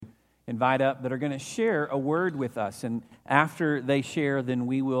invite up that are going to share a word with us. And after they share, then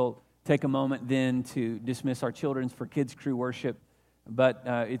we will take a moment then to dismiss our children for Kids Crew worship. But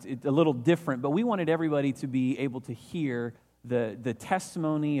it's a little different. But we wanted everybody to be able to hear the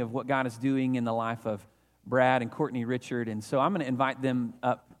testimony of what God is doing in the life of Brad and Courtney Richard. And so I'm going to invite them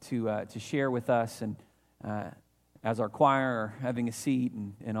up to share with us. And as our choir are having a seat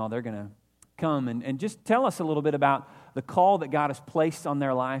and all, they're going to come and just tell us a little bit about the call that God has placed on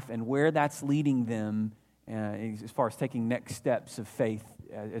their life and where that's leading them as far as taking next steps of faith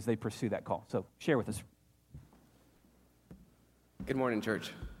as they pursue that call. So share with us. Good morning,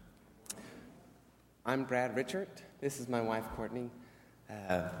 church. I'm Brad Richard. This is my wife, Courtney.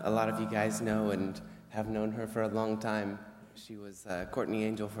 A lot of you guys know and have known her for a long time. She was Courtney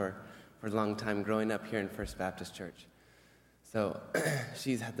Angel for a long time growing up here in First Baptist Church. So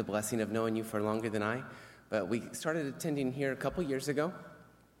she's had the blessing of knowing you for longer than I. But we started attending here a couple years ago.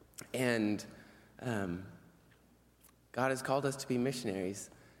 And God has called us to be missionaries.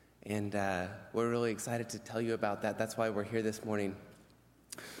 And we're really excited to tell you about that. That's why we're here this morning.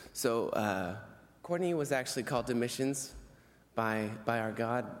 So Courtney was actually called to missions by our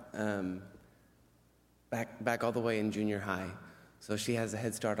God back all the way in junior high. So she has a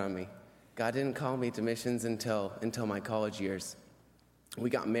head start on me. God didn't call me to missions until my college years. We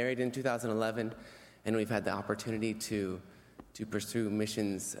got married in 2011, and we've had the opportunity to pursue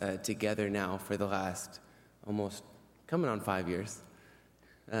missions together now for the last almost coming on 5 years.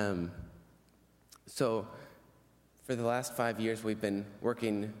 So for the last 5 years, we've been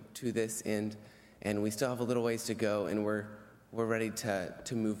working to this end, and we still have a little ways to go, and we're ready to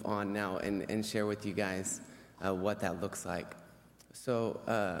move on now and share with you guys what that looks like. So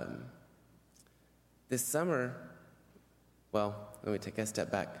this summer, well, let me take a step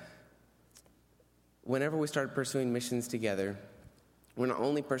back. Whenever we started pursuing missions together, we're not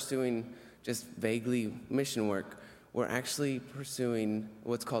only pursuing just vaguely mission work, we're actually pursuing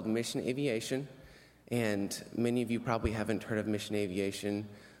what's called mission aviation. And many of you probably haven't heard of mission aviation,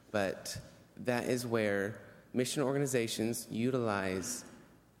 but that is where mission organizations utilize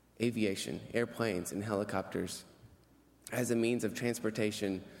aviation, airplanes and helicopters, as a means of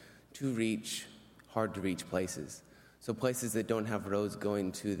transportation to reach hard-to-reach places. So places that don't have roads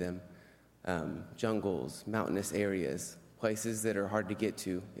going to them, jungles, mountainous areas, places that are hard to get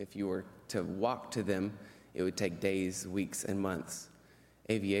to. If you were to walk to them, it would take days, weeks, and months.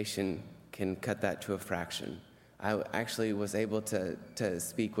 Aviation can cut that to a fraction. I actually was able to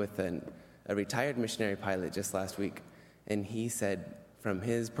speak with a retired missionary pilot just last week, and he said from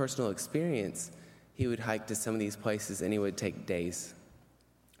his personal experience, he would hike to some of these places and it would take days,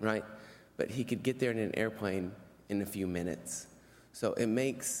 right? But he could get there in an airplane in a few minutes. So it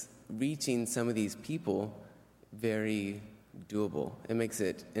makes reaching some of these people very doable. It makes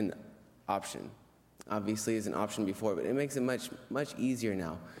it an option. Obviously, it's an option before, but it makes it much, much easier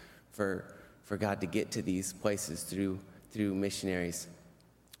now for God to get to these places through missionaries.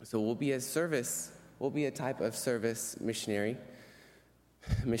 So we'll be a type of service missionary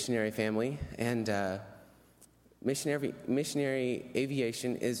family, and missionary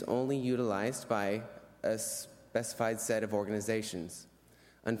aviation is only utilized by a specified set of organizations.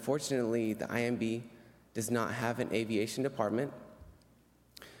 Unfortunately, the IMB does not have an aviation department.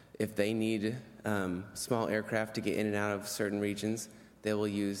 If they need small aircraft to get in and out of certain regions, they will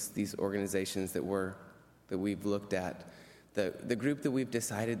use these organizations that we've looked at. The group that we've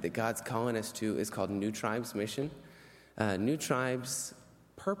decided that God's calling us to is called New Tribes Mission. New Tribes'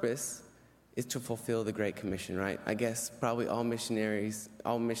 purpose is to fulfill the Great Commission, right? I guess probably all missionary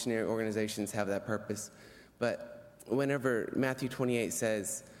organizations have that purpose. But whenever Matthew 28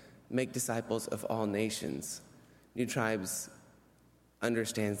 says, make disciples of all nations, New Tribes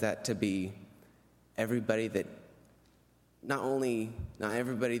understands that to be everybody that, not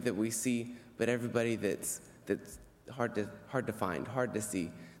everybody that we see, but everybody that's hard to find, hard to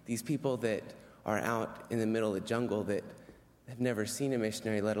see. These people that are out in the middle of the jungle that have never seen a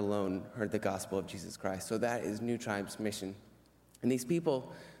missionary, let alone heard the gospel of Jesus Christ. So that is New Tribes' mission. And these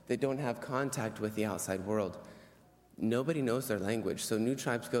people that don't have contact with the outside world, nobody knows their language. So New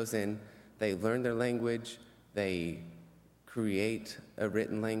Tribes goes in, they learn their language, they create a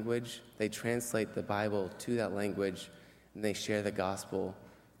written language, they translate the Bible to that language, and they share the gospel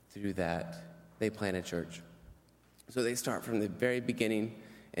through that. They plant a church. So they start from the very beginning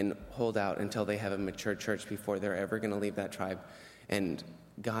and hold out until they have a mature church before they're ever going to leave that tribe. And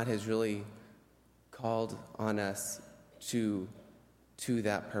God has really called on us to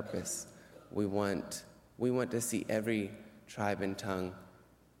that purpose. We want to see every tribe and tongue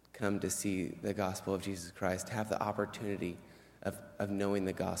come to see the gospel of Jesus Christ, have the opportunity of knowing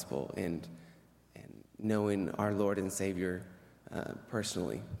the gospel and knowing our Lord and Savior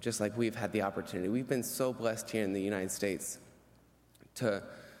personally, just like we've had the opportunity. We've been so blessed here in the United States to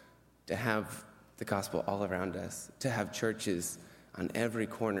have the gospel all around us, to have churches on every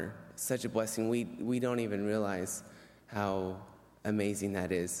corner. It's such a blessing. We don't even realize how amazing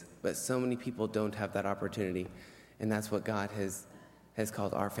that is. But so many people don't have that opportunity, and that's what God has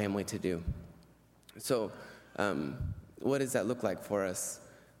called our family to do. So what does that look like for us?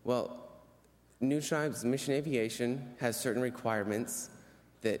 Well, New Tribes Mission Aviation has certain requirements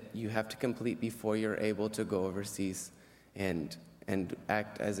that you have to complete before you're able to go overseas and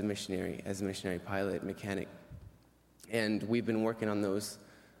act as a missionary pilot, mechanic. And we've been working on those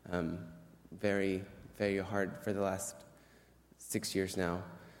very, very hard for the last 6 years now.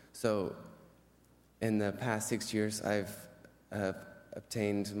 So in the past 6 years, I've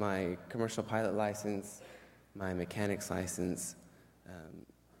obtained my commercial pilot license, my mechanic's license,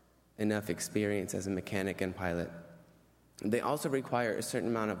 enough experience as a mechanic and pilot. They also require a certain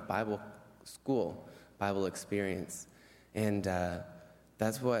amount of Bible experience. And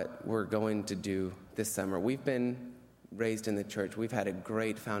that's what we're going to do this summer. We've been raised in the church. We've had a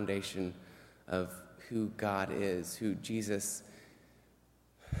great foundation of who God is, who Jesus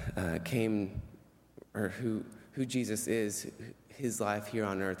came, or who Jesus is, his life here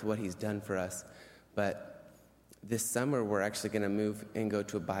on earth, what he's done for us. But this summer, we're actually going to move and go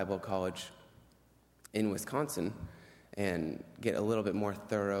to a Bible college in Wisconsin and get a little bit more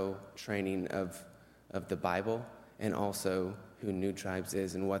thorough training of the Bible, and also who New Tribes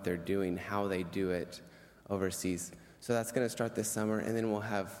is and what they're doing, how they do it overseas. So that's going to start this summer, and then we'll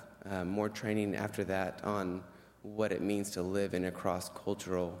have more training after that on what it means to live in a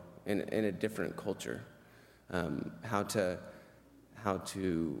cross-cultural, in a different culture, how to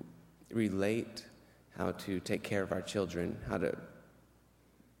relate, how to take care of our children, how to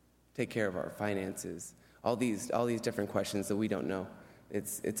take care of our finances, all these different questions that we don't know.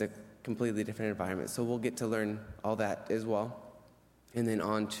 It's a completely different environment. So we'll get to learn all that as well. And then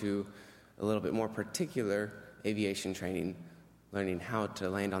on to a little bit more particular aviation training, learning how to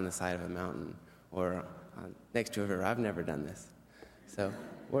land on the side of a mountain or next to a river. I've never done this. So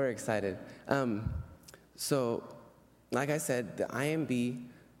we're excited. So like I said, the IMB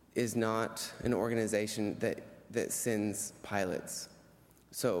is not an organization that sends pilots.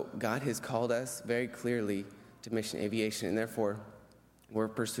 So God has called us very clearly to mission aviation, and therefore we're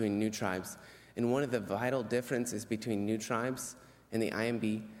pursuing New Tribes. And one of the vital differences between New Tribes and the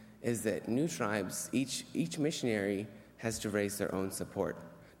IMB is that New Tribes, each missionary has to raise their own support.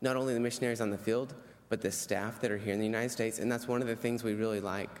 Not only the missionaries on the field, but the staff that are here in the United States. And that's one of the things we really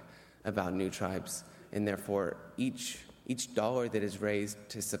like about New Tribes. And therefore, each dollar that is raised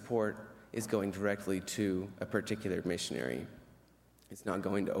to support is going directly to a particular missionary. It's not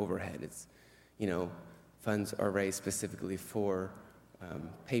going to overhead. It's, funds are raised specifically for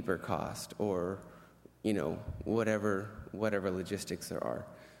paper cost or, whatever logistics there are.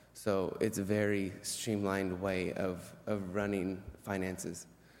 So it's a very streamlined way of running finances.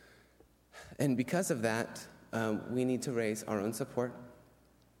 And because of that, we need to raise our own support.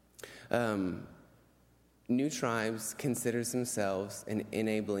 New Tribes considers themselves an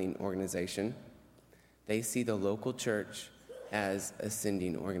enabling organization. They see the local church as a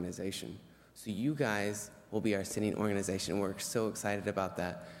sending organization. So you guys will be our sending organization. We're so excited about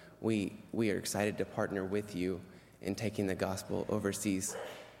that. We are excited to partner with you in taking the gospel overseas.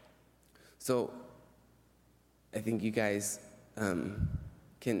 So I think you guys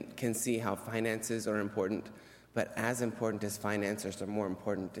can see how finances are important, but as important as finances are more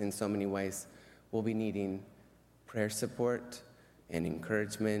important in so many ways. We'll be needing prayer support and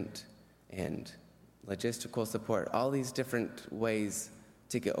encouragement and logistical support, all these different ways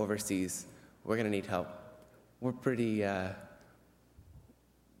to get overseas. We're going to need help. We're pretty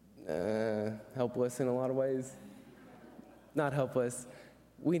helpless in a lot of ways. Not helpless.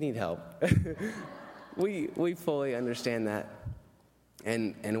 We need help. We fully understand that,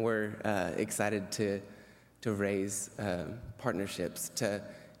 and we're excited to raise partnerships, to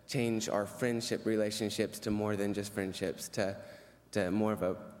change our friendship relationships to more than just friendships, to more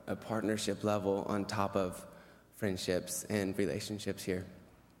of a partnership level on top of friendships and relationships here.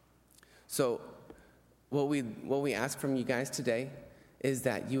 So what we ask from you guys today is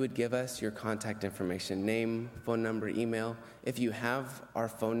that you would give us your contact information, name, phone number, email. If you have our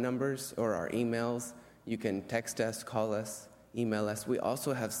phone numbers or our emails, you can text us, call us, email us. We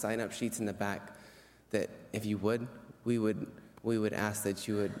also have sign-up sheets in the back that if you would, we would ask that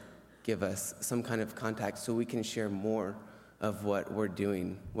you would give us some kind of contact so we can share more of what we're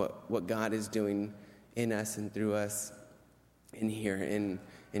doing, what God is doing in us and through us in here in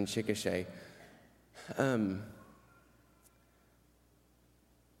Chickasha.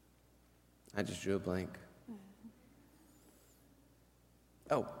 I just drew a blank.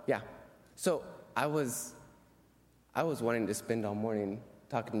 Oh, yeah. So I was wanting to spend all morning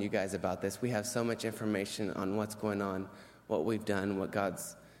talking to you guys about this. We have so much information on what's going on, what we've done, what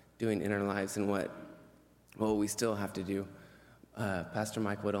God's doing in our lives, and what we still have to do. Pastor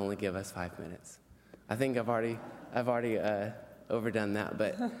Mike would only give us 5 minutes. I think I've already overdone that,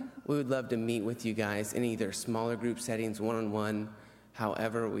 but we would love to meet with you guys in either smaller group settings, one-on-one,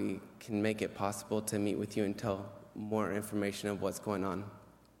 however we can make it possible to meet with you and tell more information of what's going on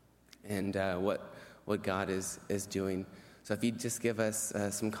and what God is doing. So if you'd just give us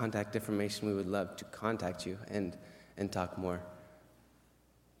some contact information, we would love to contact you and talk more.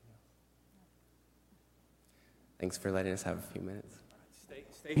 Thanks for letting us have a few minutes.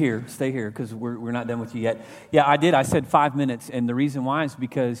 Stay here, because we're not done with you yet. Yeah, I said 5 minutes, and the reason why is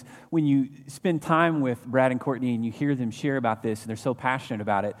because when you spend time with Brad and Courtney and you hear them share about this, and they're so passionate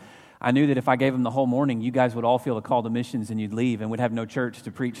about it, I knew that if I gave them the whole morning, you guys would all feel the call to missions and you'd leave and would have no church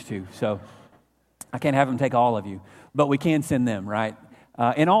to preach to. So I can't have them take all of you, but we can send them, right?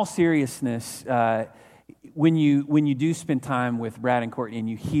 In all seriousness, when you do spend time with Brad and Courtney and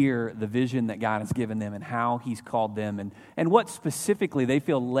you hear the vision that God has given them and how He's called them and what specifically they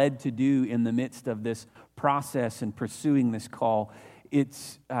feel led to do in the midst of this process and pursuing this call,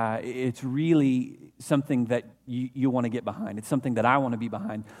 it's really something that you want to get behind. It's something that I want to be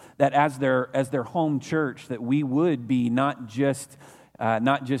behind. That as their home church, that we would be not just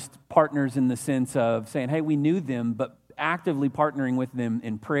partners in the sense of saying, hey, we knew them, but actively partnering with them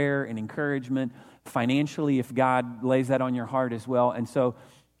in prayer and encouragement, financially, if God lays that on your heart as well. And so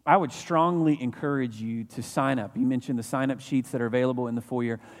I would strongly encourage you to sign up. You mentioned the sign-up sheets that are available in the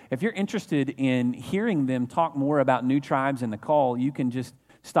foyer. If you're interested in hearing them talk more about New Tribes and the call, you can just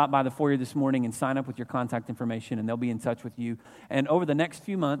stop by the foyer this morning and sign up with your contact information, and they'll be in touch with you. And over the next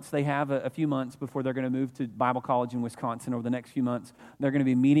few months, they have a few months before they're going to move to Bible College in Wisconsin. Over the next few months, they're going to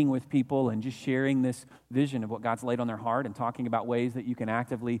be meeting with people and just sharing this vision of what God's laid on their heart and talking about ways that you can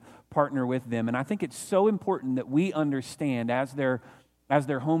actively partner with them. And I think it's so important that we understand as their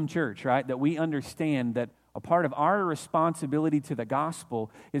home church, right, that we understand that a part of our responsibility to the gospel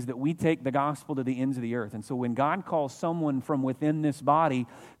is that we take the gospel to the ends of the earth. And so when God calls someone from within this body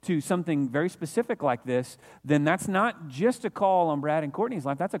to something very specific like this, then that's not just a call on Brad and Courtney's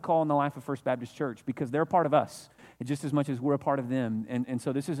life, that's a call on the life of First Baptist Church, because they're a part of us, just as much as we're a part of them. And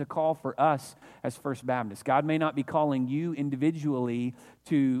so this is a call for us as First Baptist. God may not be calling you individually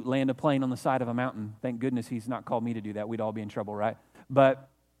to land a plane on the side of a mountain. Thank goodness He's not called me to do that. We'd all be in trouble, right? But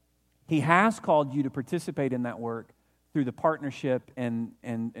He has called you to participate in that work through the partnership and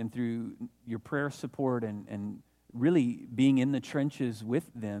through your prayer support and really being in the trenches with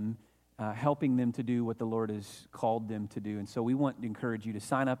them, helping them to do what the Lord has called them to do. And so we want to encourage you to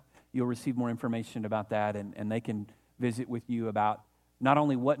sign up. You'll receive more information about that, and they can visit with you about not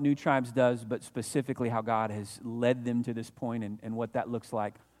only what New Tribes does, but specifically how God has led them to this point and what that looks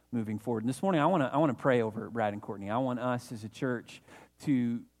like moving forward. And this morning, I want to pray over Brad and Courtney. I want us as a church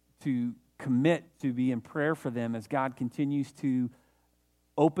to commit to be in prayer for them as God continues to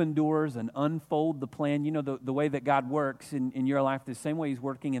open doors and unfold the plan. You know, the way that God works in your life, the same way He's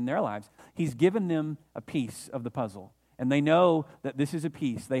working in their lives. He's given them a piece of the puzzle, and they know that this is a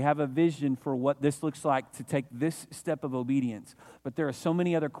piece. They have a vision for what this looks like to take this step of obedience, but there are so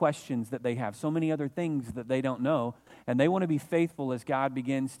many other questions that they have, so many other things that they don't know, and they want to be faithful as God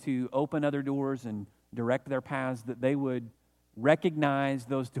begins to open other doors and direct their paths, that they would recognize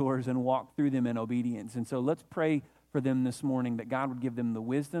those doors and walk through them in obedience. And so let's pray for them this morning, that God would give them the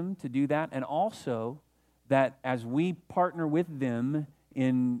wisdom to do that, and also that as we partner with them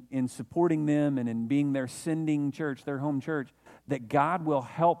in supporting them and in being their sending church, their home church, that God will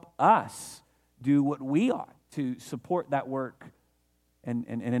help us do what we ought to support that work and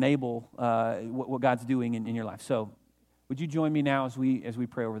enable what God's doing in your life. So would you join me now as we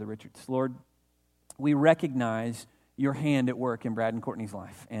pray over the Richards? Lord, we recognize your hand at work in Brad and Courtney's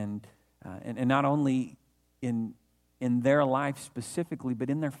life, and not only in their life specifically, but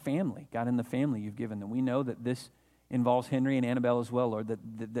in their family. God, in the family you've given them. We know that this involves Henry and Annabelle as well, Lord,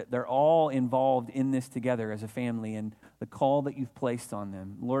 that they're all involved in this together as a family and the call that you've placed on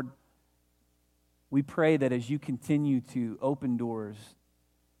them. Lord, we pray that as you continue to open doors,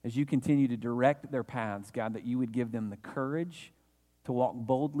 as you continue to direct their paths, God, that you would give them the courage to walk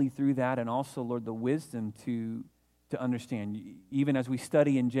boldly through that, and also, Lord, the wisdom to understand. Even as we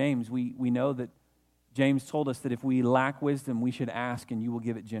study in James, we know that James told us that if we lack wisdom, we should ask and you will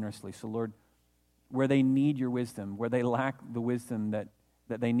give it generously. So Lord, where they need your wisdom, where they lack the wisdom that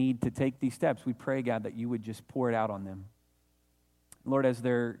they need to take these steps. We pray, God, that you would just pour it out on them. Lord, as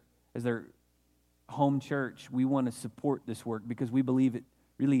their home church, we want to support this work because we believe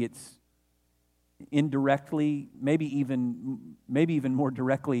it's indirectly, maybe even more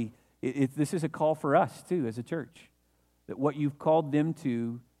directly, this is a call for us too as a church. That what you've called them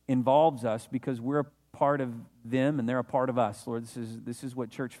to involves us because we're a part of them and they're a part of us. Lord, this is what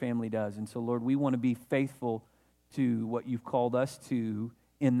church family does. And so, Lord, we want to be faithful to what you've called us to,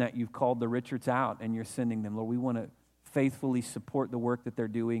 in that you've called the Richards out and you're sending them. Lord, we want to faithfully support the work that they're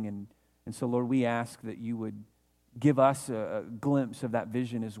doing. And so, Lord, we ask that you would give us a glimpse of that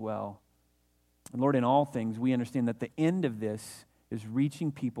vision as well. And Lord, in all things, we understand that the end of this is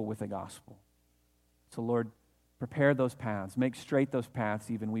reaching people with the gospel. So, Lord, prepare those paths. Make straight those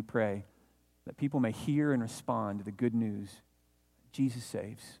paths even, we pray, that people may hear and respond to the good news. Jesus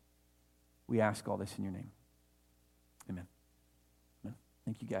saves. We ask all this in your name. Amen. Amen.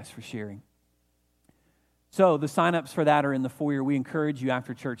 Thank you guys for sharing. So the sign-ups for that are in the foyer. We encourage you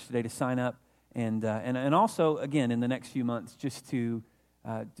after church today to sign up. And also, again, in the next few months, just to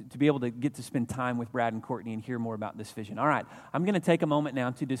be able to get to spend time with Brad and Courtney and hear more about this vision. All right, I'm going to take a moment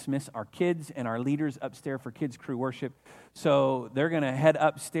now to dismiss our kids and our leaders upstairs for Kids Crew Worship. So they're going to head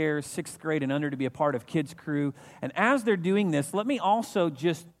upstairs, 6th grade and under, to be a part of Kids Crew. And as they're doing this, let me also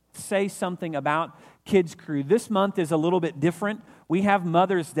just say something about Kids Crew. This month is a little bit different. We have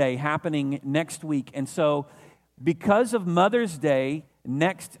Mother's Day happening next week. And so because of Mother's Day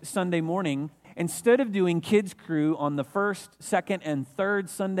next Sunday morning, instead of doing Kids Crew on the first, second, and third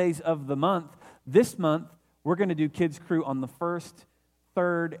Sundays of the month, this month we're going to do Kids Crew on the first,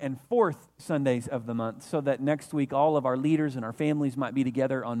 third, and fourth Sundays of the month, so that next week all of our leaders and our families might be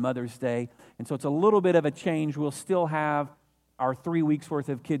together on Mother's Day. And so it's a little bit of a change. We'll still have our 3 weeks worth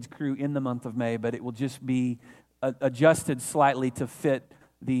of Kids Crew in the month of May, but it will just be adjusted slightly to fit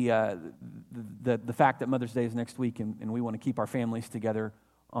the fact that Mother's Day is next week, and we want to keep our families together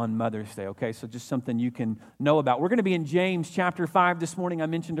on Mother's Day, okay? So just something you can know about. We're going to be in James chapter 5 this morning. I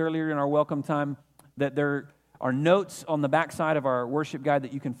mentioned earlier in our welcome time that there are notes on the backside of our worship guide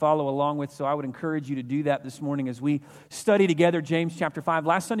that you can follow along with, so I would encourage you to do that this morning as we study together James chapter 5.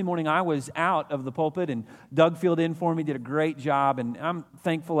 Last Sunday morning, I was out of the pulpit, and Doug filled in for me, did a great job, and I'm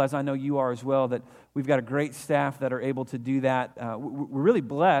thankful, as I know you are as well, that we've got a great staff that are able to do that. We're really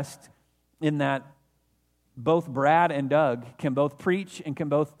blessed in that both Brad and Doug can both preach and can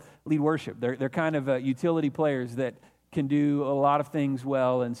both lead worship. They're kind of utility players that can do a lot of things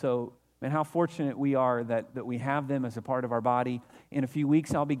well. And so, man, how fortunate we are that we have them as a part of our body. In a few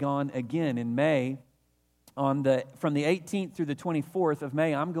weeks, I'll be gone again in May. From the 18th through the 24th of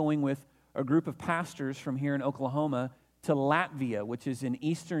May, I'm going with a group of pastors from here in Oklahoma to Latvia, which is in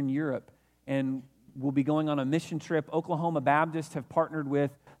Eastern Europe. And we'll be going on a mission trip. Oklahoma Baptists have partnered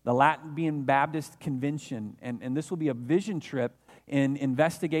with the Latvian Baptist Convention, and this will be a vision trip in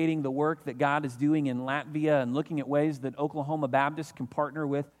investigating the work that God is doing in Latvia and looking at ways that Oklahoma Baptists can partner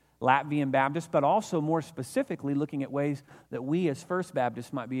with Latvian Baptists, but also more specifically looking at ways that we as First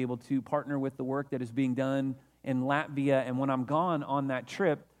Baptists might be able to partner with the work that is being done in Latvia. And when I'm gone on that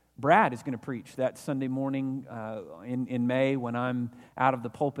trip, Brad is going to preach that Sunday morning in May when I'm out of the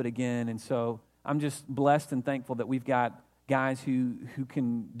pulpit again. And so I'm just blessed and thankful that we've got guys who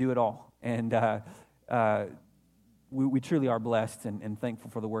can do it all. And we truly are blessed and thankful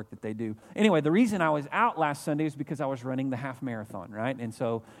for the work that they do. Anyway, the reason I was out last Sunday is because I was running the half marathon, right? And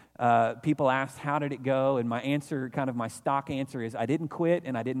so people asked, how did it go? And my answer, kind of my stock answer is, I didn't quit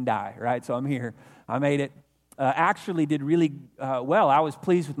and I didn't die, right? So I'm here. I made it. Actually did really well. I was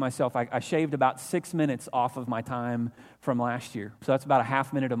pleased with myself. I shaved about 6 minutes off of my time from last year. So that's about a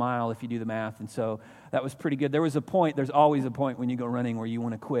half minute a mile if you do the math. And so that was pretty good. There's always a point when you go running where you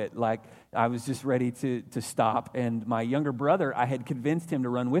want to quit. Like I was just ready to stop. And my younger brother, I had convinced him to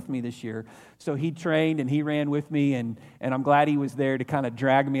run with me this year. So he trained and he ran with me. And I'm glad he was there to kind of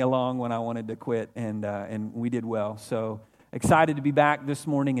drag me along when I wanted to quit. And we did well. So excited to be back this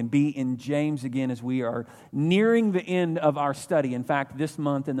morning and be in James again as we are nearing the end of our study. In fact, this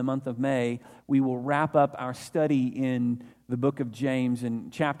month, in the month of May, we will wrap up our study in the book of James.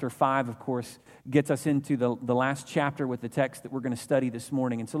 And chapter 5, of course, gets us into the last chapter with the text that we're going to study this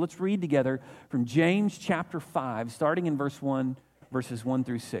morning. And so let's read together from James chapter 5, starting in verses 1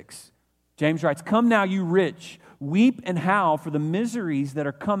 through 6. James writes, "Come now, you rich, weep and howl for the miseries that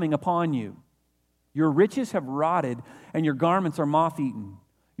are coming upon you. Your riches have rotted, and your garments are moth-eaten.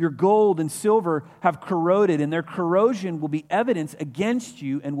 Your gold and silver have corroded, and their corrosion will be evidence against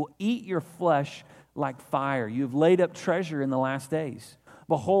you and will eat your flesh like fire. You have laid up treasure in the last days.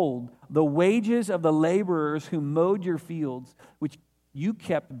 Behold, the wages of the laborers who mowed your fields, which you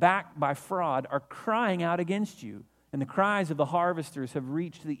kept back by fraud, are crying out against you. And the cries of the harvesters have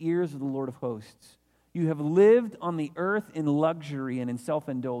reached the ears of the Lord of hosts. You have lived on the earth in luxury and in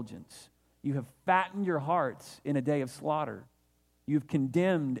self-indulgence. You have fattened your hearts in a day of slaughter. You have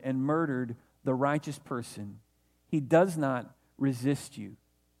condemned and murdered the righteous person. He does not resist you.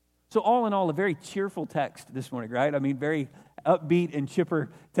 So all in all, a very cheerful text this morning, right? I mean, very upbeat and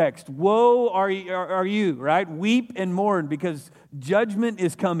chipper text. Woe are you, right? Weep and mourn because judgment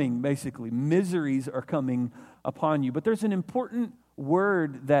is coming, basically. Miseries are coming upon you. But there's an important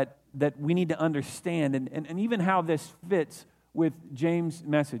word that we need to understand and even how this fits with James'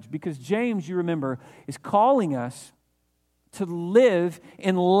 message. Because James, you remember, is calling us to live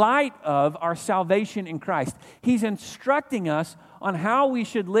in light of our salvation in Christ. He's instructing us on how we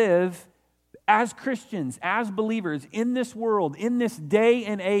should live as Christians, as believers in this world, in this day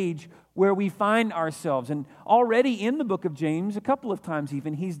and age where we find ourselves. And already in the book of James, a couple of times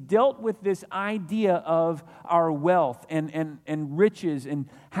even, he's dealt with this idea of our wealth and riches and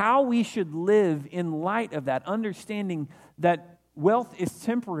how we should live in light of that, understanding that wealth is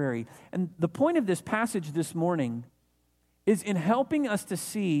temporary. And the point of this passage this morning is in helping us to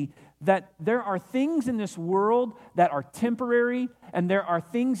see that there are things in this world that are temporary, and there are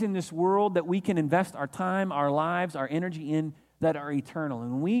things in this world that we can invest our time, our lives, our energy in that are eternal.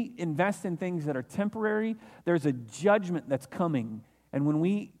 And when we invest in things that are temporary, there's a judgment that's coming. And when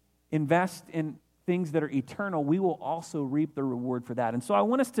we invest in things that are eternal, we will also reap the reward for that. And so I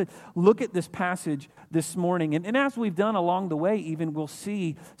want us to look at this passage this morning. And as we've done along the way, even we'll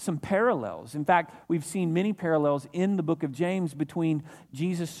see some parallels. In fact, we've seen many parallels in the book of James between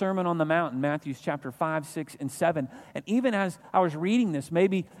Jesus' Sermon on the Mount in Matthew chapter 5, 6, and 7. And even as I was reading this,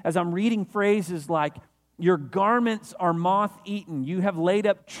 maybe as I'm reading phrases like, your garments are moth-eaten, you have laid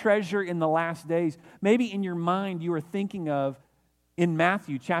up treasure in the last days, maybe in your mind you are thinking of in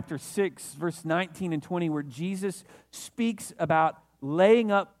Matthew chapter 6, verse 19 and 20, where Jesus speaks about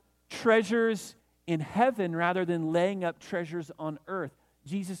laying up treasures in heaven rather than laying up treasures on earth.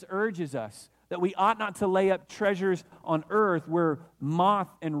 Jesus urges us that we ought not to lay up treasures on earth where moth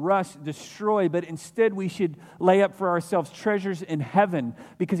and rust destroy, but instead we should lay up for ourselves treasures in heaven,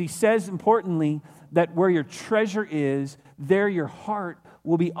 because he says importantly that where your treasure is, there your heart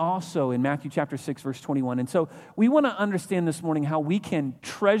will be also, in Matthew chapter 6, verse 21. And so we want to understand this morning how we can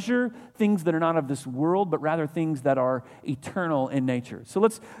treasure things that are not of this world, but rather things that are eternal in nature. So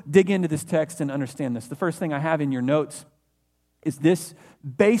let's dig into this text and understand this. The first thing I have in your notes is this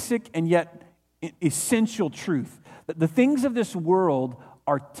basic and yet essential truth, that the things of this world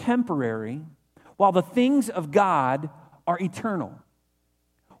are temporary, while the things of God are eternal.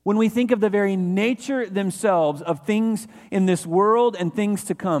 When we think of the very nature themselves of things in this world and things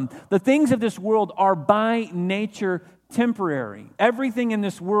to come, the things of this world are by nature temporary. Everything in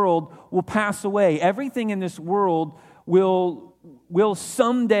this world will pass away. Everything in this world will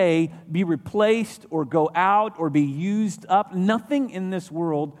someday be replaced or go out or be used up. Nothing in this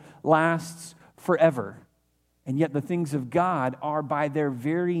world lasts forever. And yet the things of God are by their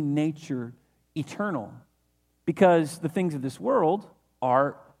very nature eternal, because the things of this world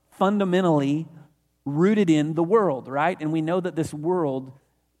are fundamentally rooted in the world, right? And we know that this world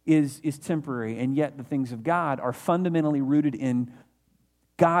is temporary, and yet the things of God are fundamentally rooted in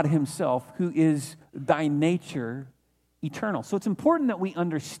God himself, who is by nature eternal. So it's important that we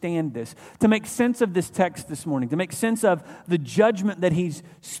understand this, to make sense of this text this morning, to make sense of the judgment that he's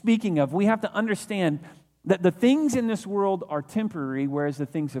speaking of. We have to understand that the things in this world are temporary, whereas the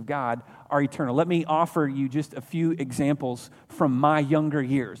things of God are eternal. Let me offer you just a few examples from my younger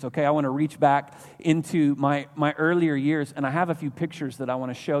years, okay? I want to reach back into my earlier years, and I have a few pictures that I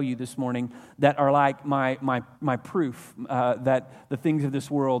want to show you this morning that are like my proof that the things of this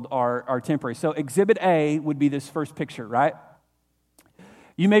world are temporary. So Exhibit A would be this first picture, right?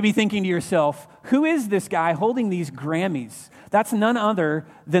 You may be thinking to yourself, who is this guy holding these Grammys? That's none other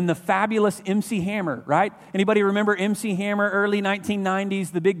than the fabulous MC Hammer, right? Anybody remember MC Hammer, early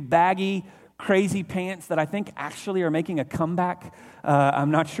 1990s, the big baggy, crazy pants that I think actually are making a comeback? I'm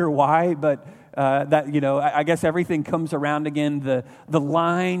not sure why, but I guess everything comes around again. The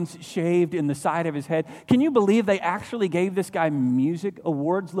lines shaved in the side of his head. Can you believe they actually gave this guy music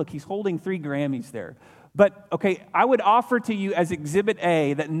awards? Look, he's holding 3 Grammys there. But, okay, I would offer to you as Exhibit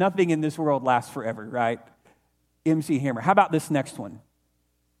A that nothing in this world lasts forever, right? MC Hammer. How about this next one?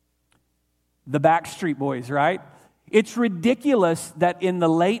 The Backstreet Boys, right? It's ridiculous that in the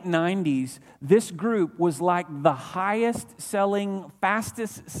late 90s, this group was like the highest selling,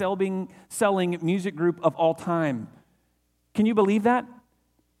 fastest selling music group of all time. Can you believe that?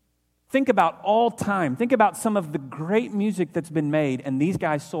 Think about all time. Think about some of the great music that's been made, and these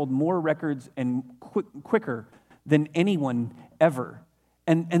guys sold more records and quicker than anyone ever.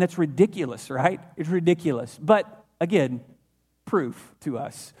 And it's ridiculous, right? It's ridiculous. But again, proof to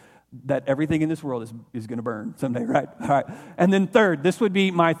us that everything in this world is going to burn someday, right? All right. And then third, this would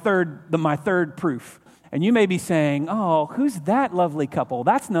be my third proof. And you may be saying, oh, who's that lovely couple?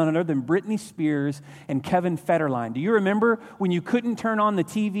 That's none other than Britney Spears and Kevin Federline. Do you remember when you couldn't turn on the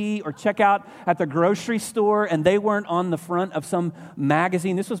TV or check out at the grocery store and they weren't on the front of some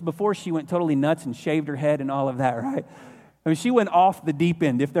magazine? This was before she went totally nuts and shaved her head and all of that, right? I mean, she went off the deep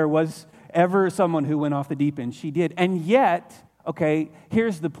end. If there was ever someone who went off the deep end, she did. And yet, okay,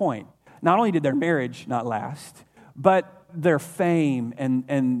 here's the point. Not only did their marriage not last, but their fame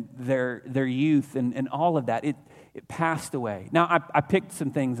and their youth and all of that, it passed away. Now, I picked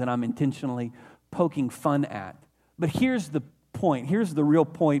some things that I'm intentionally poking fun at. But here's the point. Here's the real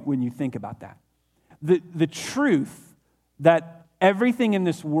point when you think about that. The truth that everything in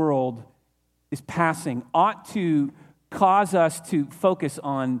this world is passing ought to cause us to focus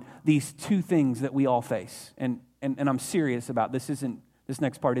on these two things that we all face. And I'm serious about this. This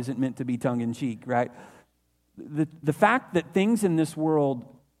next part isn't meant to be tongue-in-cheek, right? The fact that things in this world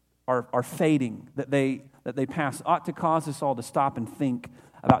are fading, that they pass, ought to cause us all to stop and think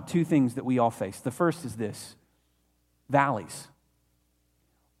about two things that we all face. The first is this: valleys.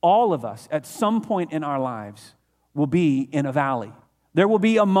 All of us, at some point in our lives, will be in a valley. There will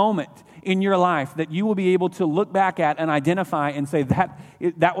be a moment in your life that you will be able to look back at and identify and say,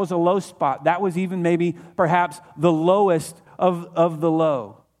 that was a low spot. That was even maybe perhaps the lowest of the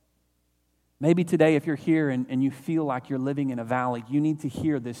low. Maybe today, if you're here and you feel like you're living in a valley, you need to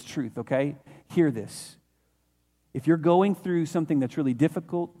hear this truth, okay? Hear this. If you're going through something that's really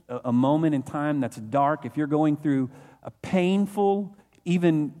difficult, a moment in time that's dark, if you're going through a painful,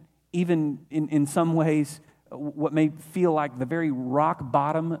 even in some ways, what may feel like the very rock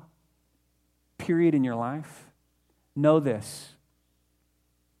bottom period in your life, know this: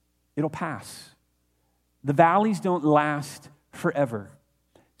 it'll pass. The valleys don't last forever.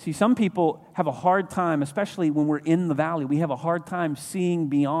 See, some people have a hard time, especially when we're in the valley, we have a hard time seeing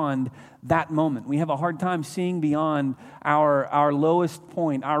beyond that moment. We have a hard time seeing beyond our lowest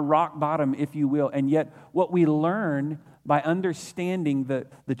point, our rock bottom, if you will. And yet, what we learn by understanding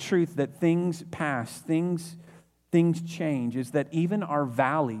the truth that things pass, things change, is that even our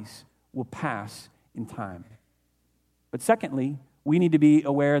valleys will pass in time. But secondly, we need to be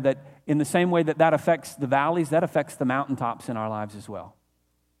aware that in the same way that affects the valleys, that affects the mountaintops in our lives as well.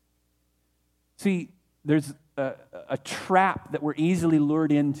 See, there's a trap that we're easily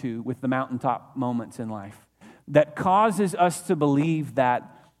lured into with the mountaintop moments in life that causes us to believe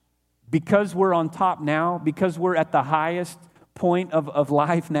that because we're on top now, because we're at the highest point of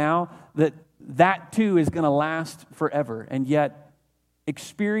life now, that too is going to last forever. And yet,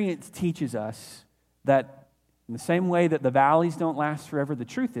 experience teaches us that in the same way that the valleys don't last forever, the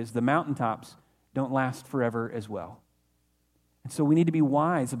truth is the mountaintops don't last forever as well. And so we need to be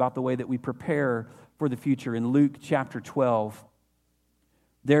wise about the way that we prepare for the future. In Luke chapter 12,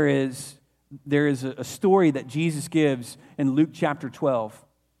 there is a story that Jesus gives in Luke chapter 12.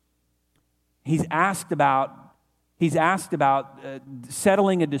 He's asked about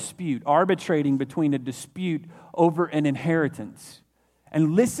settling a dispute, arbitrating between a dispute over an inheritance.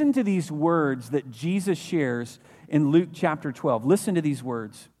 And listen to these words that Jesus shares in Luke chapter 12. Listen to these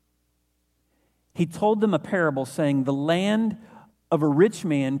words. He told them a parable saying, "The land of a rich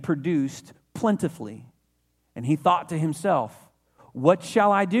man produced plentifully. And he thought to himself, 'What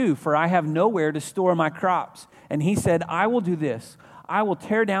shall I do? For I have nowhere to store my crops.' And he said, 'I will do this. I will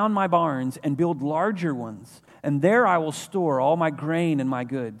tear down my barns and build larger ones. And there I will store all my grain and my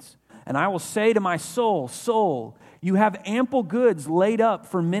goods. And I will say to my soul, soul, you have ample goods laid up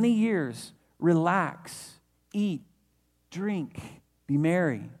for many years. Relax, eat, drink, be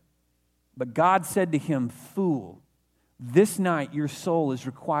merry.' But God said to him, 'Fool, this night your soul is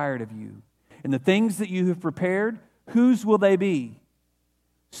required of you. And the things that you have prepared, whose will they be?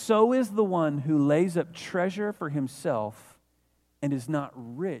 So is the one who lays up treasure for himself and is not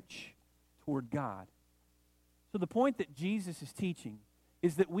rich toward God.'" So the point that Jesus is teaching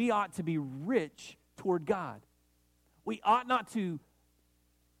is that we ought to be rich toward God. We ought not to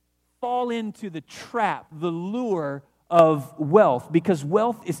fall into the trap, the lure of wealth, because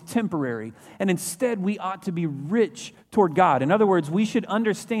wealth is temporary. And instead, we ought to be rich toward God. In other words, we should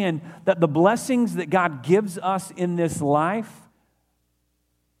understand that the blessings that God gives us in this life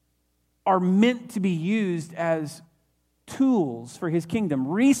are meant to be used as tools for His kingdom,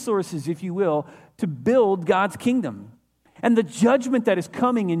 resources, if you will, to build God's kingdom. And the judgment that is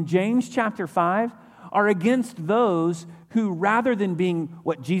coming in James chapter 5 are against those who, rather than being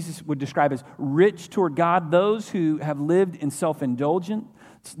what Jesus would describe as rich toward God, those who have lived in self-indulgence,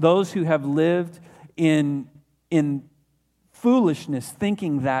 those who have lived in foolishness,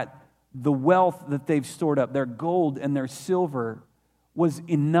 thinking that the wealth that they've stored up, their gold and their silver, was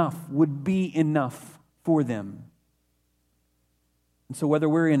enough, would be enough for them. And so whether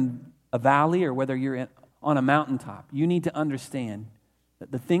we're in a valley or whether you're on a mountaintop, you need to understand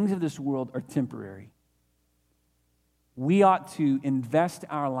that the things of this world are temporary. We ought to invest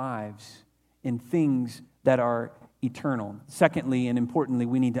our lives in things that are eternal. Secondly, and importantly,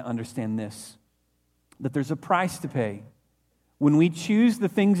 we need to understand this, that there's a price to pay. When we choose the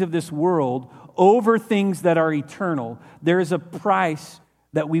things of this world over things that are eternal, there is a price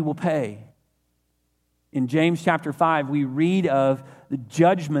that we will pay. In James chapter 5, we read of the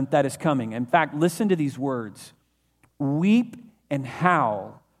judgment that is coming. In fact, listen to these words. Weep and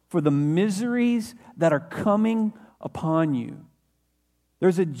howl for the miseries that are coming upon you.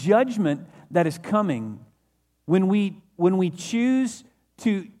 There's a judgment that is coming when we choose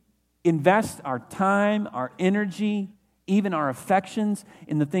to invest our time, our energy, even our affections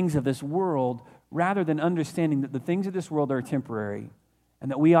in the things of this world, rather than understanding that the things of this world are temporary and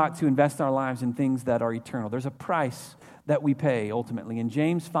that we ought to invest our lives in things that are eternal. There's a price that we pay ultimately. And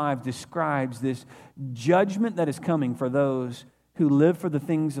James 5 describes this judgment that is coming for those who live for the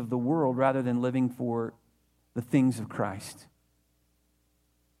things of the world rather than living for the things of Christ.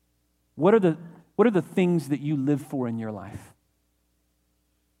 What are the things that you live for in your life?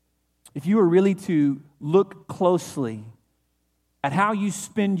 If you were really to look closely at how you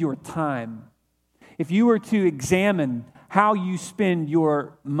spend your time, if you were to examine how you spend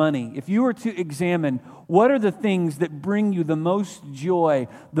your money, if you were to examine what are the things that bring you the most joy,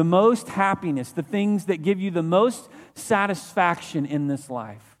 the most happiness, the things that give you the most satisfaction in this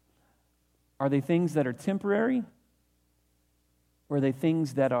life, are they things that are temporary or are they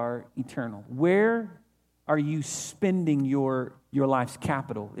things that are eternal? Where are you spending your life's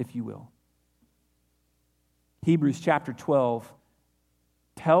capital, if you will? Hebrews chapter 12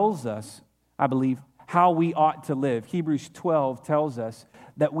 tells us, I believe, how we ought to live. Hebrews 12 tells us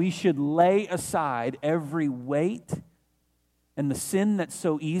that we should lay aside every weight and the sin that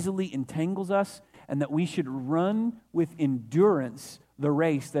so easily entangles us, and that we should run with endurance the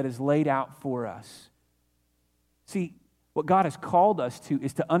race that is laid out for us. See, what God has called us to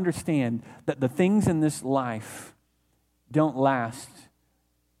is to understand that the things in this life don't last,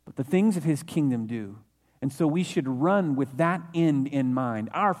 but the things of His kingdom do. And so we should run with that end in mind.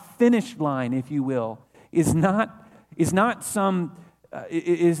 Our finish line, if you will, is not some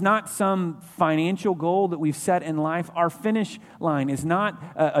financial goal that we've set in life. Our finish line is not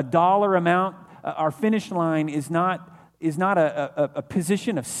a dollar amount. Our finish line is not a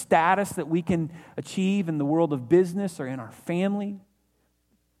position of status that we can achieve in the world of business or in our family.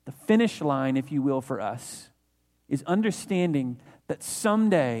 The finish line, if you will, for us is understanding that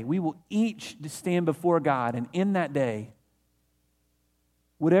someday we will each stand before God, and in that day,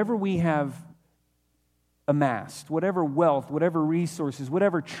 whatever we have amassed, whatever wealth, whatever resources,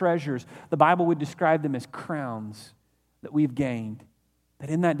 whatever treasures, the Bible would describe them as crowns that we've gained, that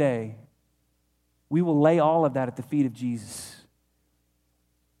in that day, we will lay all of that at the feet of Jesus.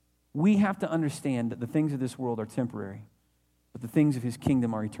 We have to understand that the things of this world are temporary, but the things of His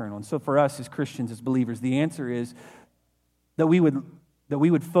kingdom are eternal. And so for us as Christians, as believers, the answer is that we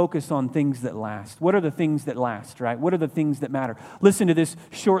would focus on things that last. What are the things that last, right? What are the things that matter? Listen to this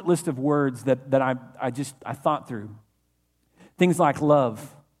short list of words that I thought through. Things like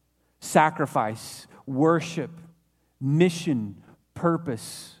love, sacrifice, worship, mission,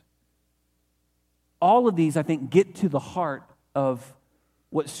 purpose. All of these, I think, get to the heart of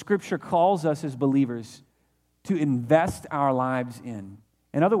what Scripture calls us as believers to invest our lives in.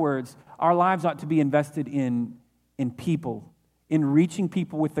 In other words, our lives ought to be invested in people, in reaching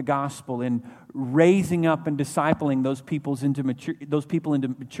people with the gospel, in raising up and discipling those people into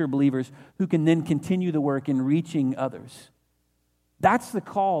mature believers who can then continue the work in reaching others. That's the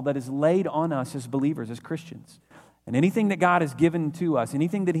call that is laid on us as believers, as Christians. And anything that God has given to us,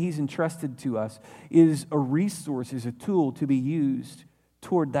 anything that He's entrusted to us, is a resource, is a tool to be used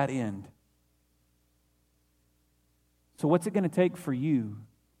toward that end. So what's it going to take for you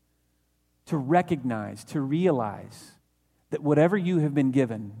to recognize, to realize that whatever you have been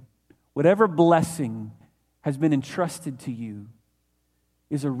given, whatever blessing has been entrusted to you,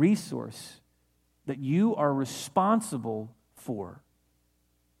 is a resource that you are responsible for,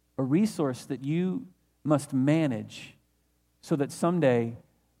 a resource that you must manage so that someday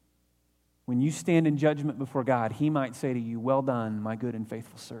when you stand in judgment before God, He might say to you, "Well done, my good and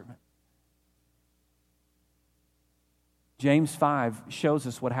faithful servant." James 5 shows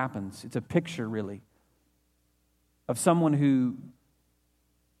us what happens. It's a picture, really, of someone who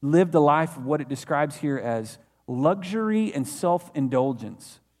lived a life of what it describes here as luxury and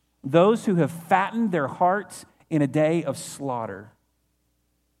self-indulgence. Those who have fattened their hearts in a day of slaughter.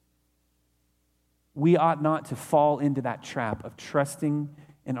 We ought not to fall into that trap of trusting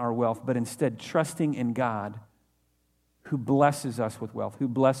in our wealth, but instead trusting in God who blesses us with wealth, who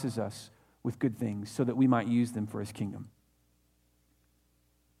blesses us with good things so that we might use them for His kingdom.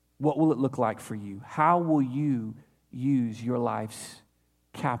 What will it look like for you? How will you use your life's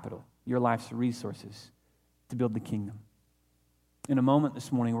capital, your life's resources to build the kingdom? In a moment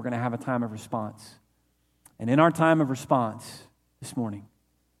this morning, we're going to have a time of response. And in our time of response this morning,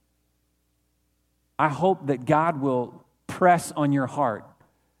 I hope that God will press on your heart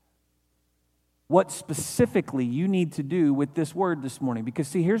what specifically you need to do with this word this morning. Because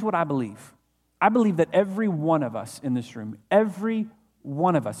see, here's what I believe. I believe that every one of us in this room, every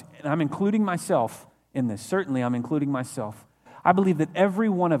one of us, and I'm including myself in this, certainly I'm including myself. I believe that every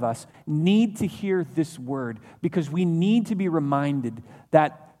one of us need to hear this word because we need to be reminded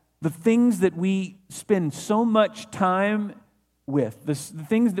that the things that we spend so much time with, the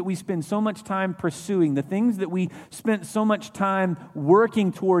things that we spend so much time pursuing, the things that we spent so much time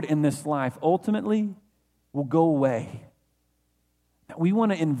working toward in this life, ultimately will go away. We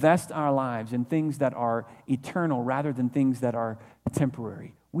want to invest our lives in things that are eternal rather than things that are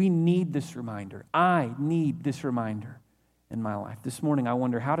temporary. We need this reminder. I need this reminder in my life. This morning, I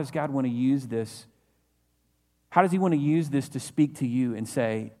wonder, how does God want to use this? How does He want to use this to speak to you and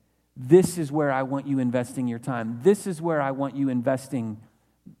say, this is where I want you investing your time. This is where I want you investing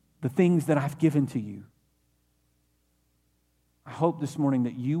the things that I've given to you. I hope this morning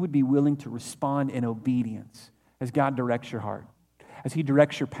that you would be willing to respond in obedience as God directs your heart, as He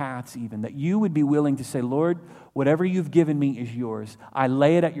directs your paths even, that you would be willing to say, Lord, whatever you've given me is yours. I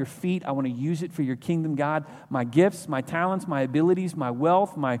lay it at your feet. I want to use it for your kingdom, God. My gifts, my talents, my abilities, my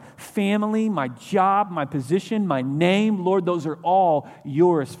wealth, my family, my job, my position, my name, Lord, those are all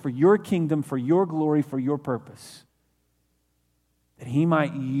yours for your kingdom, for your glory, for your purpose. That He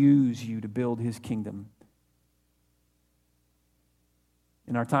might use you to build His kingdom.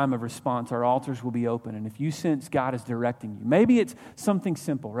 In our time of response, our altars will be open. And if you sense God is directing you, maybe it's something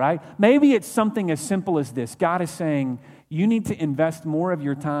simple, right? Maybe it's something as simple as this. God is saying, you need to invest more of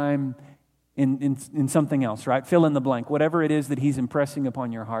your time in something else, right? Fill in the blank, whatever it is that He's impressing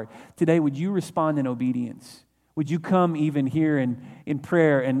upon your heart. Today, would you respond in obedience? Would you come even here in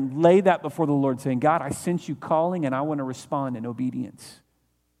prayer and lay that before the Lord, saying, God, I sense you calling and I want to respond in obedience.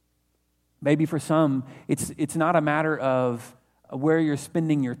 Maybe for some, it's not a matter of where you're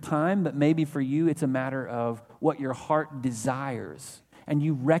spending your time, but maybe for you it's a matter of what your heart desires. And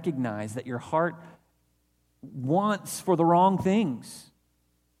you recognize that your heart wants for the wrong things.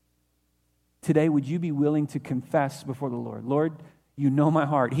 Today, would you be willing to confess before the Lord? Lord, you know my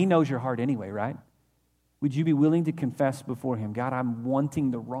heart. He knows your heart anyway, right? Would you be willing to confess before Him, God, I'm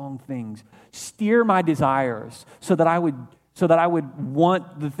wanting the wrong things. Steer my desires so that I would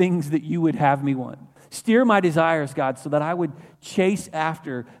want the things that you would have me want. Steer my desires, God, so that I would chase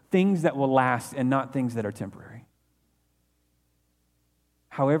after things that will last and not things that are temporary.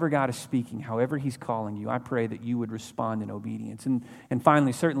 However God is speaking, however He's calling you, I pray that you would respond in obedience. And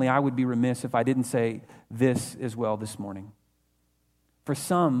finally, certainly I would be remiss if I didn't say this as well this morning. For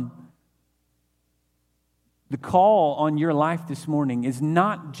some, the call on your life this morning is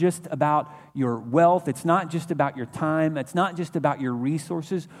not just about your wealth. It's not just about your time. It's not just about your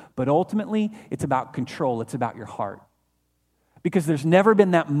resources. But ultimately, it's about control. It's about your heart. Because there's never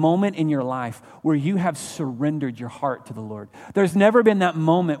been that moment in your life where you have surrendered your heart to the Lord. There's never been that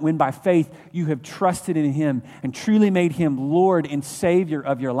moment when by faith you have trusted in Him and truly made Him Lord and Savior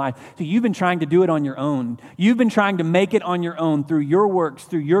of your life. So you've been trying to do it on your own. You've been trying to make it on your own through your works,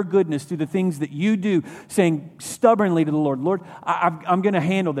 through your goodness, through the things that you do, saying stubbornly to the Lord, Lord, I'm going to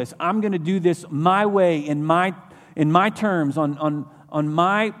handle this. I'm going to do this my way, in my terms, in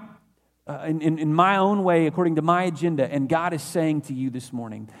my own way, according to my agenda. And God is saying to you this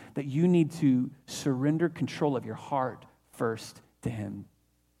morning that you need to surrender control of your heart first to Him.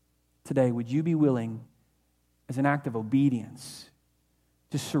 Today, would you be willing, as an act of obedience,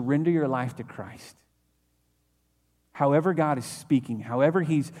 to surrender your life to Christ? However God is speaking, however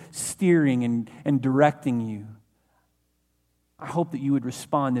He's steering and directing you, I hope that you would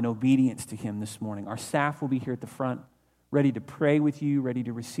respond in obedience to Him this morning. Our staff will be here at the front, ready to pray with you, ready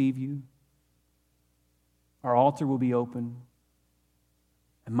to receive you. Our altar will be open.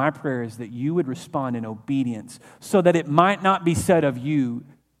 And And my prayer is that you would respond in obedience so that it might not be said of you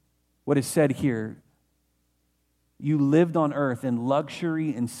what is said here. You lived on earth in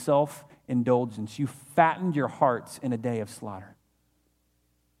luxury and self-indulgence. You fattened your hearts in a day of slaughter.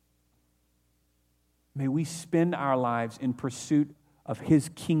 May we spend our lives in pursuit of His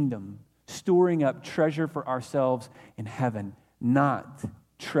kingdom, storing up treasure for ourselves in heaven, not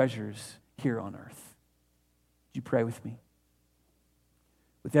treasures here on earth. Would you pray with me?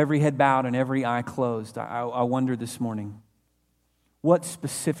 With every head bowed and every eye closed, I wonder this morning, what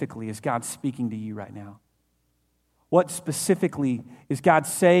specifically is God speaking to you right now? What specifically is God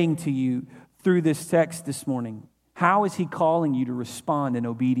saying to you through this text this morning? How is He calling you to respond in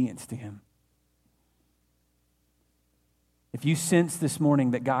obedience to Him? If you sense this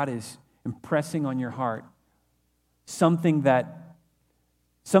morning that God is impressing on your heart something that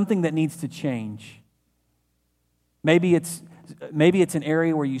needs to change, maybe it's an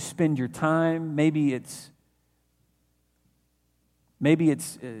area where you spend your time, maybe it's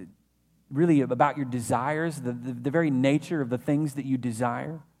really about your desires, the very nature of the things that you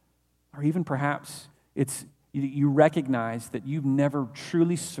desire, or even perhaps it's you recognize that you've never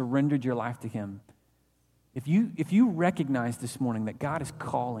truly surrendered your life to Him. If you recognize this morning that God is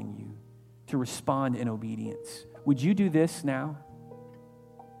calling you to respond in obedience, would you do this now?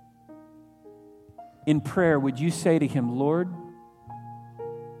 In prayer, would you say to Him, Lord,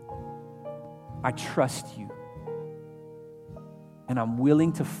 I trust you, and I'm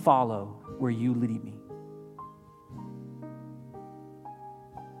willing to follow where you lead me.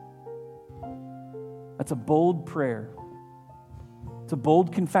 That's a bold prayer. It's a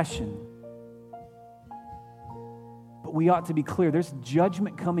bold confession. But we ought to be clear, there's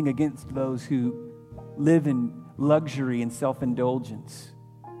judgment coming against those who live in luxury and self-indulgence.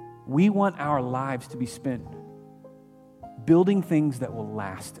 We want our lives to be spent building things that will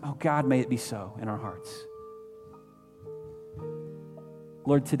last. Oh God, may it be so in our hearts.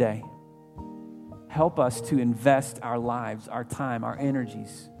 Lord, today, help us to invest our lives, our time, our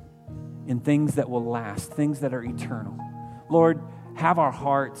energies in things that will last, things that are eternal. Lord, have our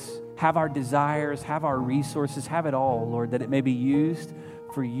hearts, have our desires, have our resources, have it all, Lord, that it may be used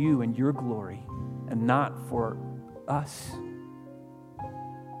for you and your glory and not for us.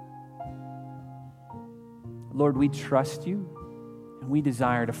 Lord, we trust you and we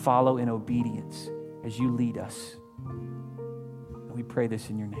desire to follow in obedience as you lead us. And we pray this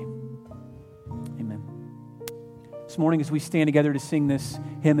in your name. Amen. This morning as we stand together to sing this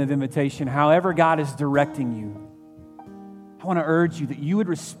hymn of invitation, however God is directing you, I want to urge you that you would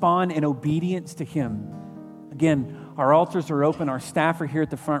respond in obedience to Him. Again, our altars are open. Our staff are here at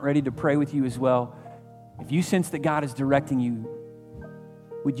the front ready to pray with you as well. If you sense that God is directing you,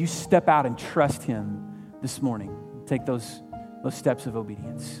 would you step out and trust Him this morning? Take those steps of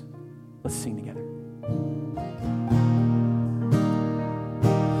obedience. Let's sing together.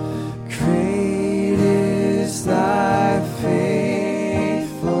 Great is thy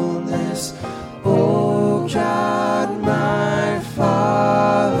faithfulness, O God, my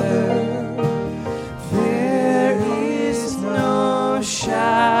Father. There is no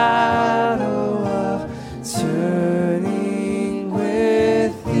shadow of turning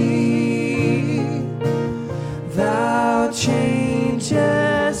with thee. Thou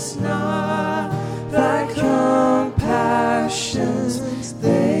changest not, thy compassions,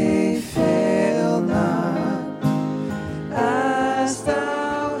 they fail not. As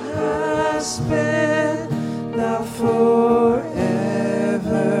thou hast been, thou forever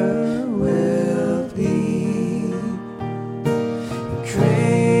wilt be.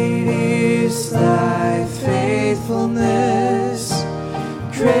 Great is thy faithfulness,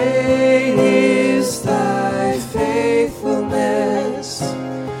 great is thy faithfulness.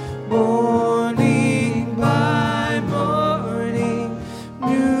 Morning by morning,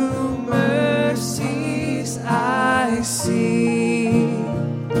 new mercies I see.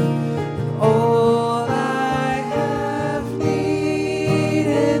 All I have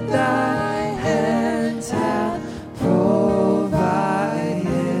needed, thy hands have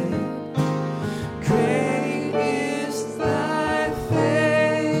provided. Great is thy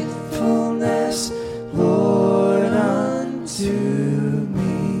faithfulness.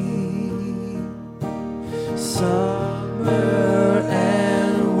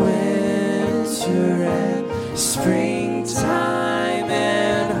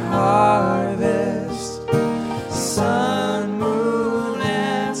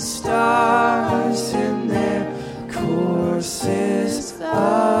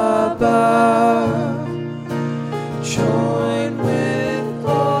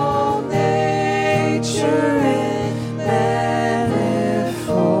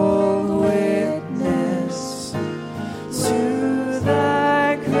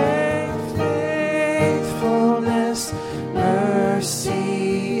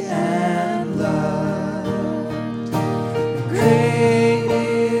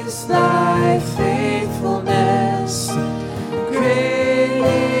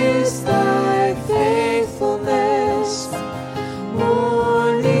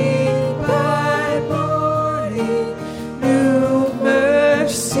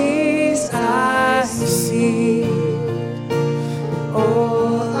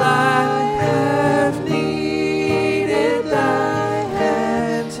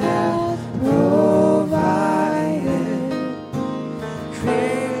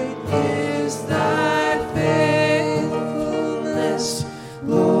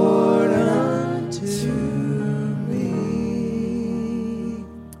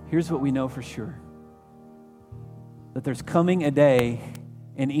 here's what we know for sure. That there's coming a day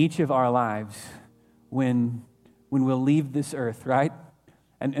in each of our lives when we'll leave this earth, right?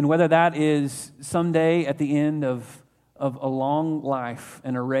 And whether that is someday at the end of a long life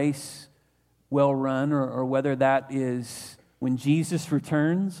and a race well run, or whether that is when Jesus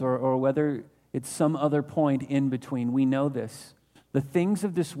returns, or whether it's some other point in between, we know this. The things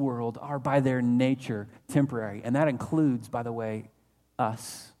of this world are by their nature temporary, and that includes, by the way,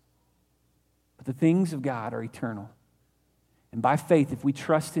 us. But the things of God are eternal. And by faith, if we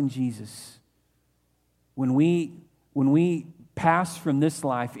trust in Jesus, when we pass from this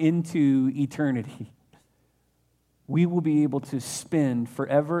life into eternity, we will be able to spend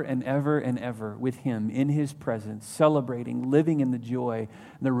forever and ever and ever with Him in His presence, celebrating, living in the joy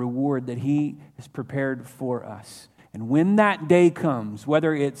and the reward that He has prepared for us. And when that day comes,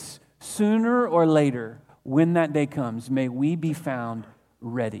 whether it's sooner or later, when that day comes, may we be found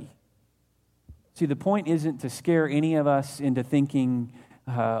ready. See, the point isn't to scare any of us into thinking,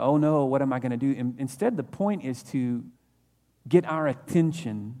 oh no, what am I going to do? Instead, the point is to get our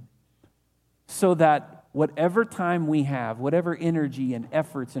attention so that whatever time we have, whatever energy and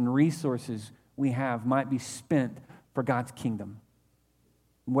efforts and resources we have might be spent for God's kingdom.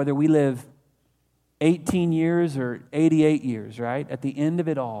 Whether we live 18 years or 88 years, right? At the end of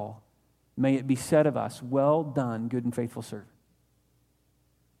it all, may it be said of us, well done, good and faithful servant.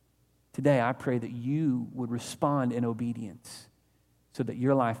 Today, I pray that you would respond in obedience so that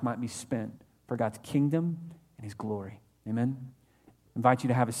your life might be spent for God's kingdom and His glory. Amen? I invite you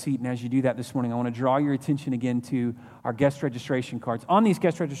to have a seat, and as you do that this morning, I want to draw your attention again to our guest registration cards. On these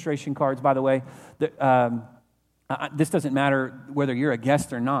guest registration cards, by the way, this doesn't matter whether you're a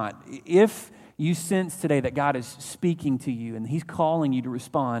guest or not. If you sense today that God is speaking to you and He's calling you to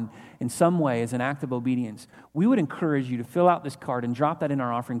respond in some way as an act of obedience, we would encourage you to fill out this card and drop that in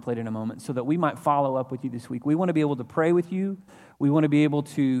our offering plate in a moment so that we might follow up with you this week. We want to be able to pray with you. We want to be able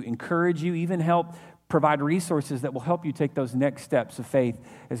to encourage you, even help provide resources that will help you take those next steps of faith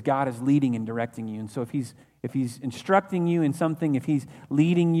as God is leading and directing you. And so if He's instructing you in something, if He's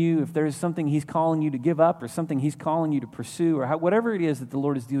leading you, if there's something He's calling you to give up or something He's calling you to pursue, or whatever it is that the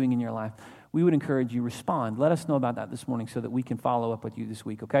Lord is doing in your life, we would encourage you, respond. Let us know about that this morning so that we can follow up with you this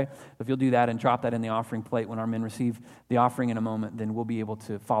week, okay? If you'll do that and drop that in the offering plate when our men receive the offering in a moment, then we'll be able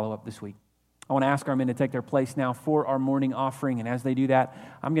to follow up this week. I want to ask our men to take their place now for our morning offering, and as they do that,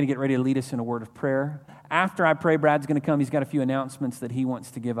 I'm going to get ready to lead us in a word of prayer. After I pray, Brad's going to come. He's got a few announcements that he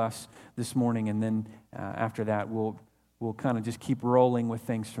wants to give us this morning, and then after that, we'll kind of just keep rolling with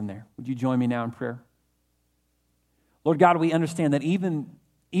things from there. Would you join me now in prayer? Lord God, we understand that even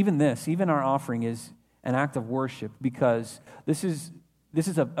our offering is an act of worship because this is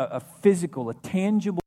a physical, a tangible